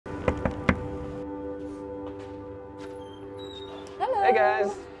Hi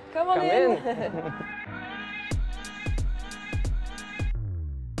guys. Come on in.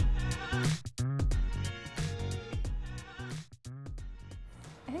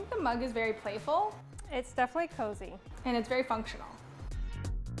 I think the mug is very playful. It's definitely cozy. And it's very functional.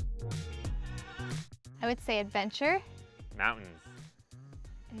 I would say adventure. Mountains.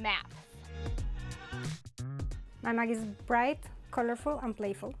 And maps. My mug is bright, colorful, and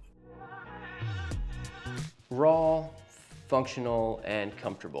playful. Raw, functional, and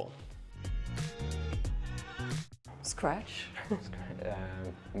comfortable. Scratch.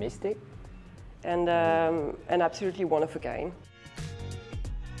 Mystic. And absolutely one of a kind.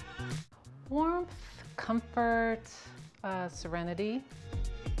 Warmth, comfort, serenity.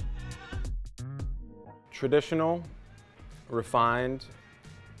 Traditional, refined,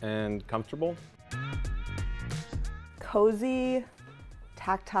 and comfortable. Cozy,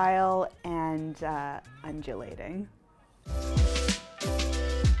 tactile, and undulating.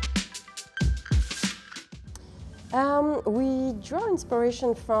 We draw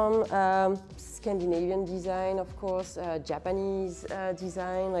inspiration from Scandinavian design, of course, Japanese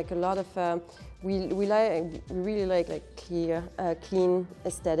design. Like a lot of we really like clear, clean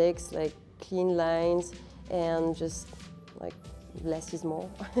aesthetics, like clean lines, and just like less is more.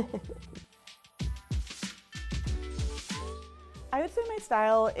 I would say my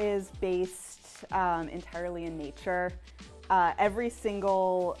style is based entirely in nature. Every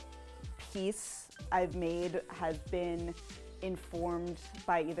single piece I've made has been informed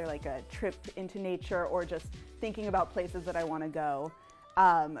by either like a trip into nature or just thinking about places that I want to go.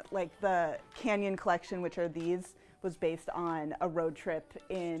 Like the Canyon collection, which are these, was based on a road trip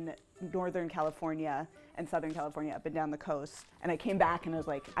in Northern California and Southern California, up and down the coast. And I came back and I was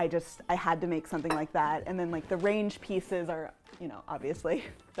like, I had to make something like that. And then like the range pieces are, you know, obviously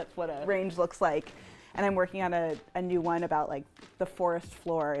that's what a range looks like. And I'm working on a new one about like the forest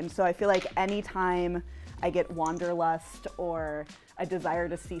floor. And so I feel like anytime I get wanderlust or a desire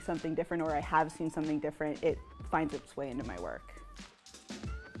to see something different, or I have seen something different, it finds its way into my work.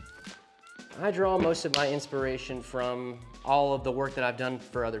 I draw most of my inspiration from all of the work that I've done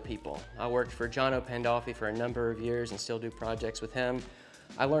for other people. I worked for John O. Pandolfi for a number of years and still do projects with him.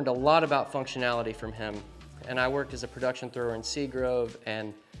 I learned a lot about functionality from him, and I worked as a production thrower in Seagrove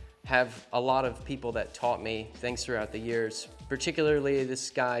and have a lot of people that taught me things throughout the years, particularly this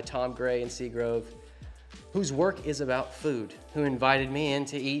guy, Tom Gray in Seagrove, whose work is about food, who invited me in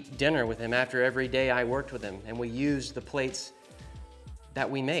to eat dinner with him after every day I worked with him, and we used the plates that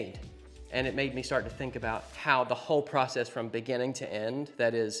we made. And it made me start to think about how the whole process from beginning to end,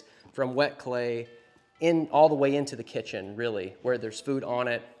 that is from wet clay all the way into the kitchen, really, where there's food on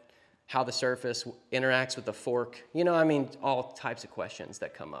it, how the surface interacts with the fork. You know, I mean, all types of questions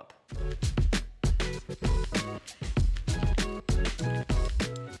that come up.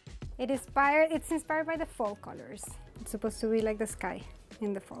 It's inspired by the fall colors. It's supposed to be like the sky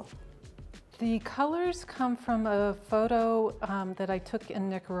in the fall. The colors come from a photo that I took in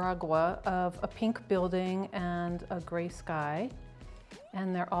Nicaragua of a pink building and a gray sky.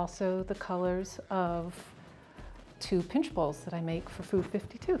 And they're also the colors of 2 pinch bowls that I make for Food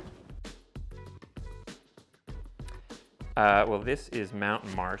 52. Well, this is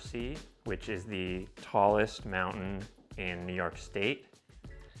Mount Marcy, which is the tallest mountain in New York State.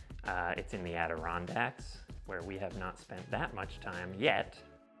 It's in the Adirondacks, where we have not spent that much time yet.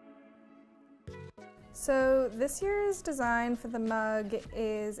 So this year's design for the mug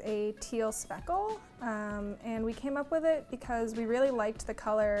is a teal speckle, and we came up with it because we really liked the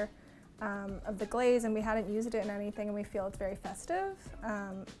color of the glaze, and we hadn't used it in anything, and we feel it's very festive.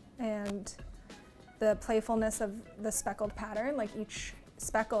 And the playfulness of the speckled pattern, like each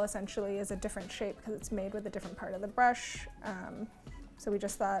speckle essentially is a different shape because it's made with a different part of the brush. So we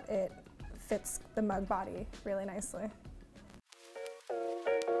just thought it fits the mug body really nicely.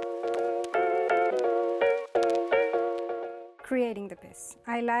 Creating the piece.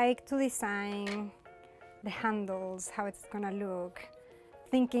 I like to design the handles, how it's gonna look,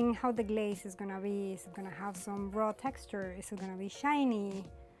 thinking how the glaze is gonna be. Is it gonna have some raw texture? Is it gonna be shiny?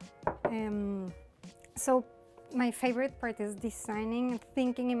 So my favorite part is designing,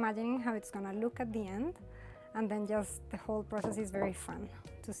 thinking, imagining how it's gonna look at the end, and then just the whole process is very fun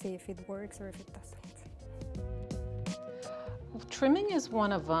to see if it works or if it doesn't. Trimming is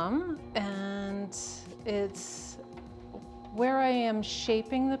one of them, and it's where I am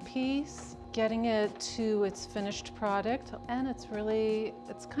shaping the piece, getting it to its finished product, and it's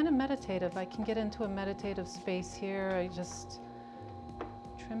kind of meditative. I can get into a meditative space here. I just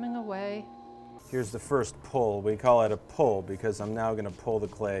trimming away. Here's the first pull. We call it a pull because I'm now going to pull the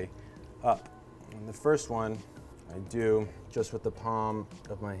clay up. And the first one, I do just with the palm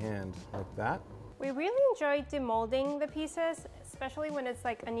of my hand, like that. We really enjoy demolding the pieces, especially when it's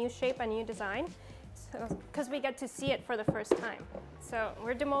like a new shape, a new design, because we get to see it for the first time. So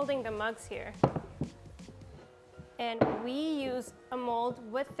we're demolding the mugs here. And we use a mold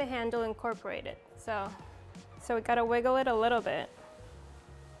with the handle incorporated. So we gotta wiggle it a little bit.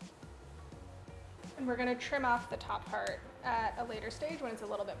 And we're gonna trim off the top part at a later stage when it's a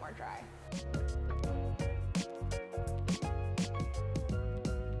little bit more dry.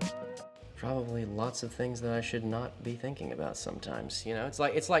 Probably lots of things that I should not be thinking about sometimes. You know,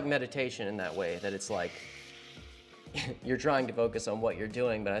 it's like meditation in that way, that it's like you're trying to focus on what you're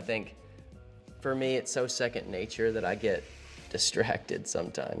doing, but I think for me it's so second nature that I get distracted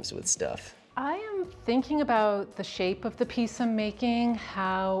sometimes with stuff. I am thinking about the shape of the piece I'm making,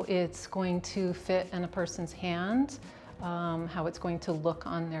 how it's going to fit in a person's hand, how it's going to look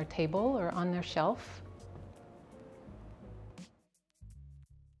on their table or on their shelf.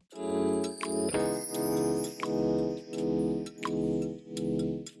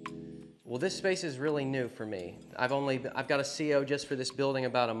 Well, this space is really new for me. I've got a CO just for this building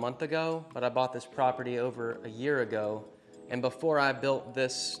about a month ago, but I bought this property over a year ago. And before I built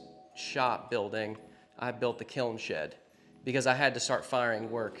this shop building, I built the kiln shed because I had to start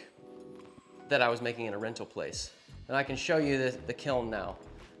firing work that I was making in a rental place. And I can show you the kiln now,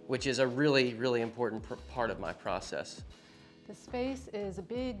 which is a really, really important part of my process. The space is a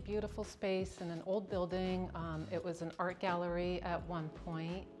big, beautiful space in an old building. It was an art gallery at one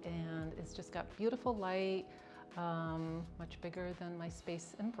point, and it's just got beautiful light, much bigger than my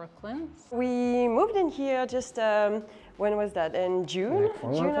space in Brooklyn. We moved in here just, when was that? In June? Like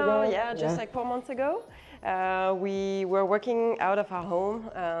 4 months ago? Yeah, just like 4 months ago. We were working out of our home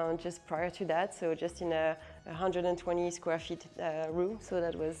just prior to that, so just in a 120 square feet room. So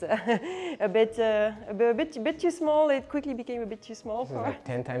that was a bit too small. It quickly became a bit too small for us. Like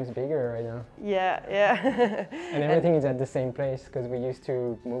 10 times bigger right now. Yeah, yeah. And everything is at the same place because we used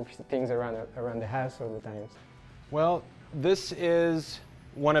to move things around the house all the time. Well, this is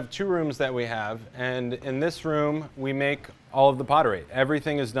one of 2 rooms that we have, and in this room we make all of the pottery.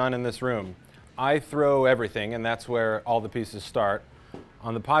 Everything is done in this room. I throw everything, and that's where all the pieces start,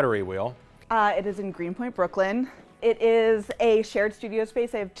 on the pottery wheel. It is in Greenpoint, Brooklyn. It is a shared studio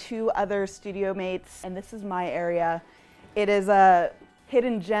space. I have 2 other studio mates, and this is my area. It is a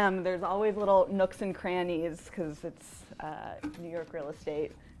hidden gem. There's always little nooks and crannies because it's New York real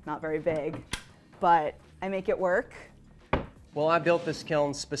estate, not very big, but I make it work. Well, I built this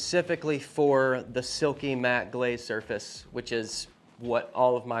kiln specifically for the silky matte glaze surface, which is what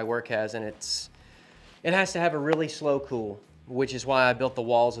all of my work has, and it has to have a really slow cool, which is why I built the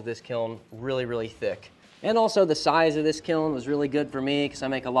walls of this kiln really, really thick. And also the size of this kiln was really good for me because I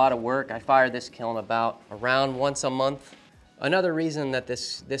make a lot of work. I fire this kiln around once a month. Another reason that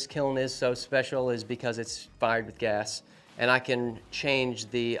this kiln is so special is because it's fired with gas, and I can change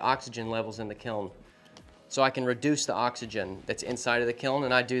the oxygen levels in the kiln. So I can reduce the oxygen that's inside of the kiln,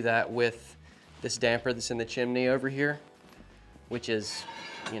 and I do that with this damper that's in the chimney over here, which is,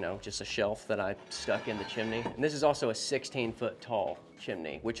 you know, just a shelf that I stuck in the chimney. And this is also a 16-foot tall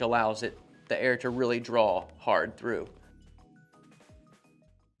chimney, which allows the air to really draw hard through.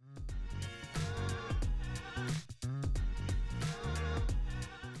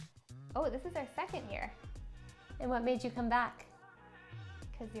 Oh, this is our 2nd year. And what made you come back?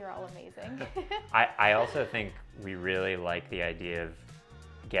 Because you're all amazing. I also think we really like the idea of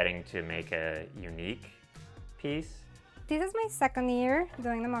getting to make a unique piece. This is my 2nd year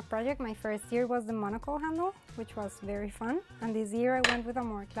doing the mug project. My 1st year was the monocle handle, which was very fun. And this year I went with a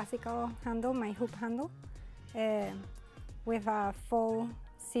more classical handle, my hoop handle, with a fall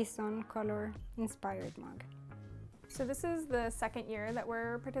season color inspired mug. So this is the 2nd year that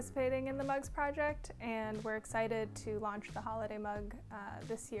we're participating in the Mugs project, and we're excited to launch the holiday mug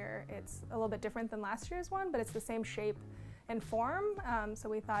this year. It's a little bit different than last year's one, but it's the same shape and form, so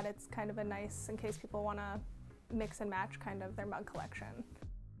we thought it's kind of a nice, in case people want to mix and match kind of their mug collection.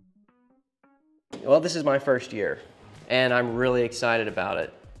 Well, this is my 1st year, and I'm really excited about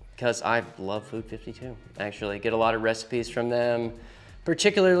it because I love Bushwick. Actually, get a lot of recipes from them,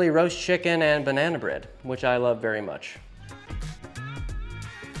 particularly roast chicken and banana bread, which I love very much.